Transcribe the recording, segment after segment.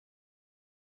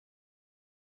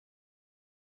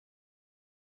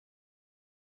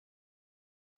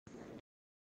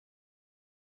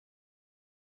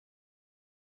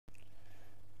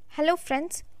Hello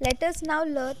friends, let us now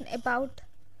learn about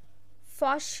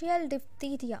faucial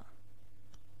diphtheria.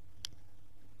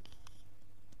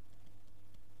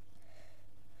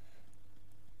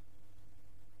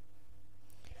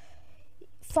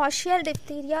 Faucial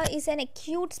diphtheria is an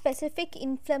acute specific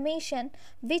infection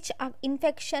which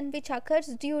occurs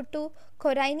due to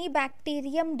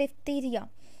Corynebacterium diphtheria.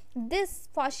 This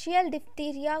faucial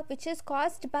diphtheria, which is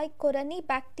caused by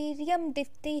Corynebacterium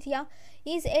diphtheria,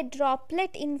 is a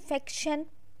droplet infection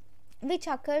which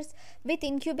occurs with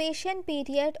incubation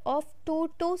period of 2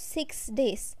 to 6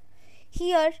 days.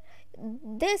 Here,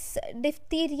 this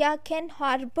diphtheria can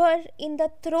harbor in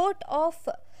the throat of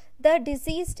the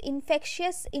diseased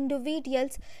infectious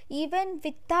individuals even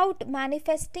without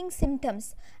manifesting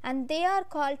symptoms, and they are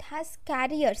called as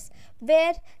carriers,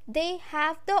 where they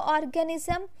have the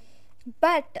organism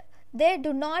but they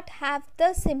do not have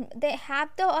they have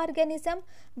the organism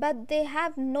but they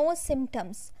have no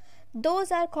symptoms.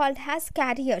 Those are called as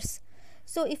carriers.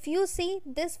 So if you see,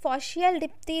 this faucial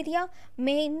diphtheria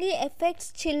mainly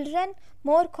affects children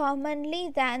more commonly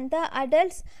than the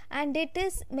adults, and it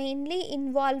is mainly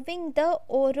involving the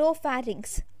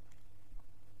oropharynx.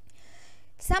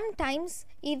 Sometimes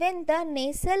even the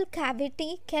nasal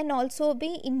cavity can also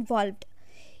be involved.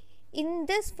 In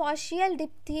this faucial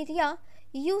diphtheria,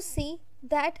 you see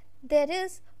that there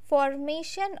is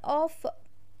formation of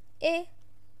a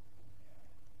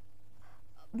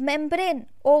membrane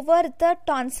over the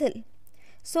tonsil.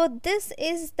 So this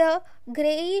is the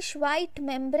grayish white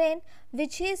membrane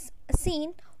which is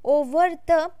seen over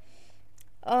the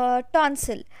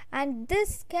tonsil, and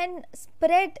this can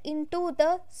spread into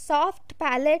the soft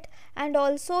palate and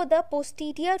also the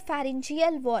posterior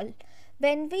pharyngeal wall.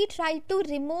 When we try to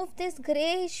remove this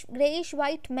grayish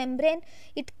white membrane,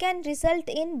 it can result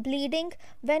in bleeding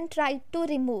when tried to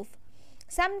remove.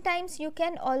 Sometimes you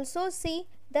can also see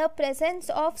the presence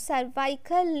of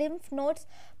cervical lymph nodes,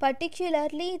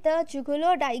 particularly the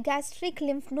jugulodigastric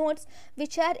lymph nodes,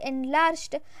 which are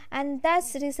enlarged and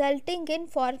thus resulting in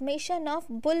formation of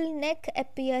bull neck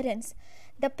appearance.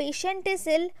 The patient is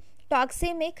ill,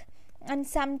 toxemic, and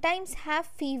sometimes have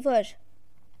fever.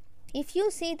 If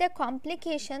you see the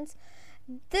complications,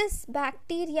 this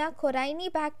bacteria,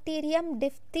 Corynebacterium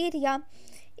diphtheria,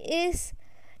 is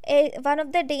one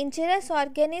of the dangerous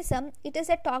organism. It is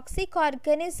a toxic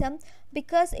organism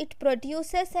because it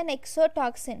produces an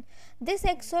exotoxin. This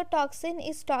exotoxin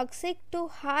is toxic to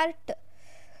heart,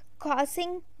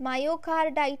 causing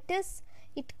myocarditis.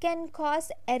 It can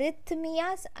cause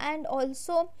arrhythmias and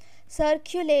also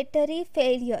circulatory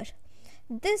failure.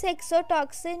 This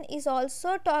exotoxin is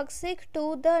also toxic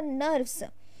to the nerves,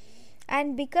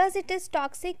 and because it is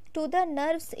toxic to the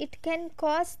nerves, it can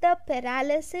cause the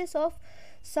paralysis of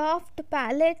soft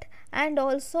palate and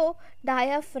also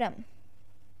diaphragm.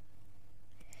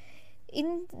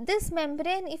 In this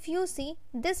membrane, if you see,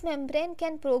 this membrane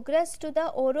can progress to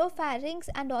the oropharynx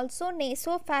and also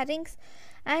nasopharynx,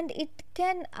 and it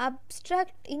can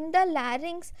obstruct in the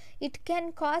larynx. It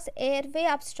can cause airway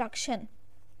obstruction.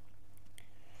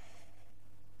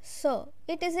 So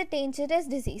it is a dangerous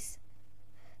disease.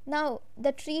 Now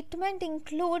the treatment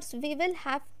includes, we will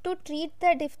have to treat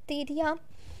the diphtheria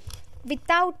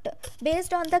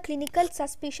based on the clinical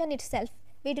suspicion itself.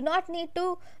 We do not need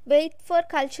to wait for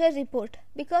culture report,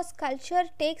 because culture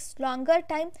takes longer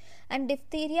time and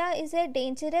diphtheria is a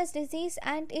dangerous disease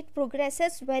and it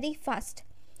progresses very fast.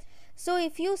 So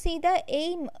if you see, the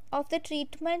aim of the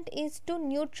treatment is to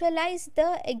neutralize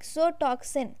the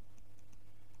exotoxin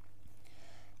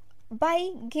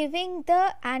by giving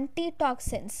the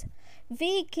antitoxins.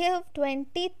 We give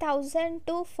 20,000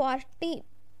 to 40,000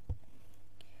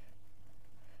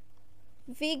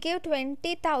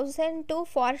 to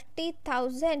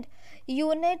 40,000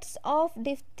 units of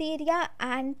diphtheria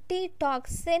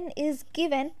antitoxin is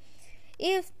given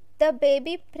if the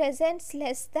baby presents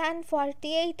less than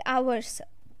 48 hours.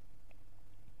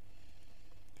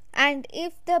 And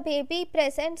if the baby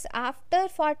presents after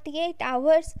 48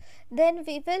 hours, then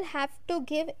we will have to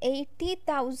give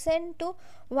 80,000 to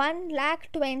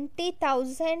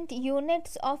 1,20,000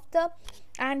 units of the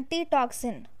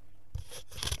antitoxin.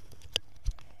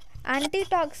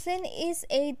 Antitoxin is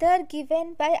either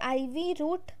given by IV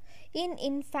route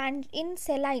in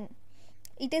saline.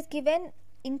 It is given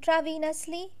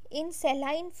intravenously in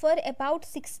saline for about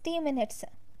 60 minutes.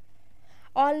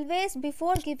 Always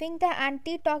before giving the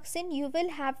antitoxin, you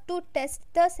will have to test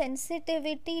the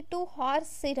sensitivity to horse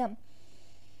serum,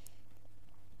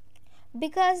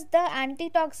 because the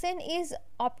antitoxin is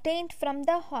obtained from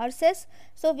the horses.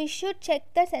 So we should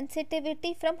check the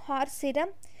sensitivity from horse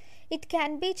serum. It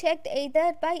can be checked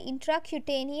either by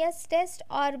intracutaneous test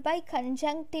or by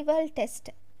conjunctival test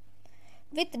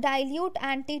with dilute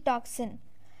antitoxin.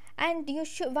 And you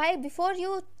should, why before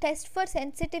you test for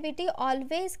sensitivity,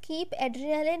 always keep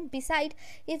adrenaline beside.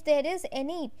 If there is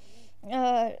any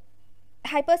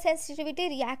hypersensitivity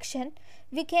reaction,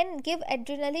 we can give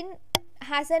adrenaline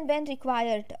as and when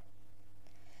required.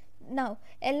 Now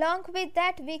along with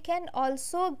that, we can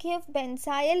also give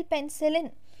benzyl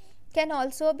penicillin, can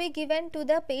also be given to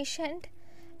the patient.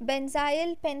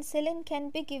 Benzyl penicillin can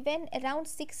be given around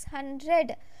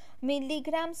 600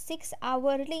 milligrams 6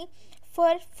 hourly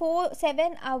for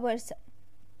 7 hours.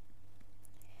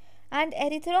 And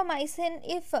erythromycin,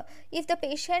 if the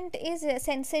patient is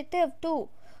sensitive to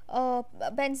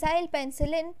benzyl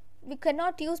penicillin, we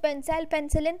cannot use benzyl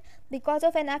penicillin because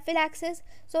of anaphylaxis,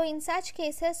 so in such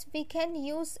cases we can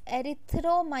use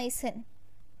erythromycin.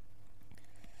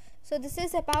 So this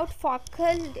is about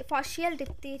faucial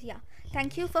diphtheria.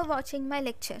 Thank you for watching my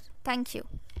lecture. Thank you.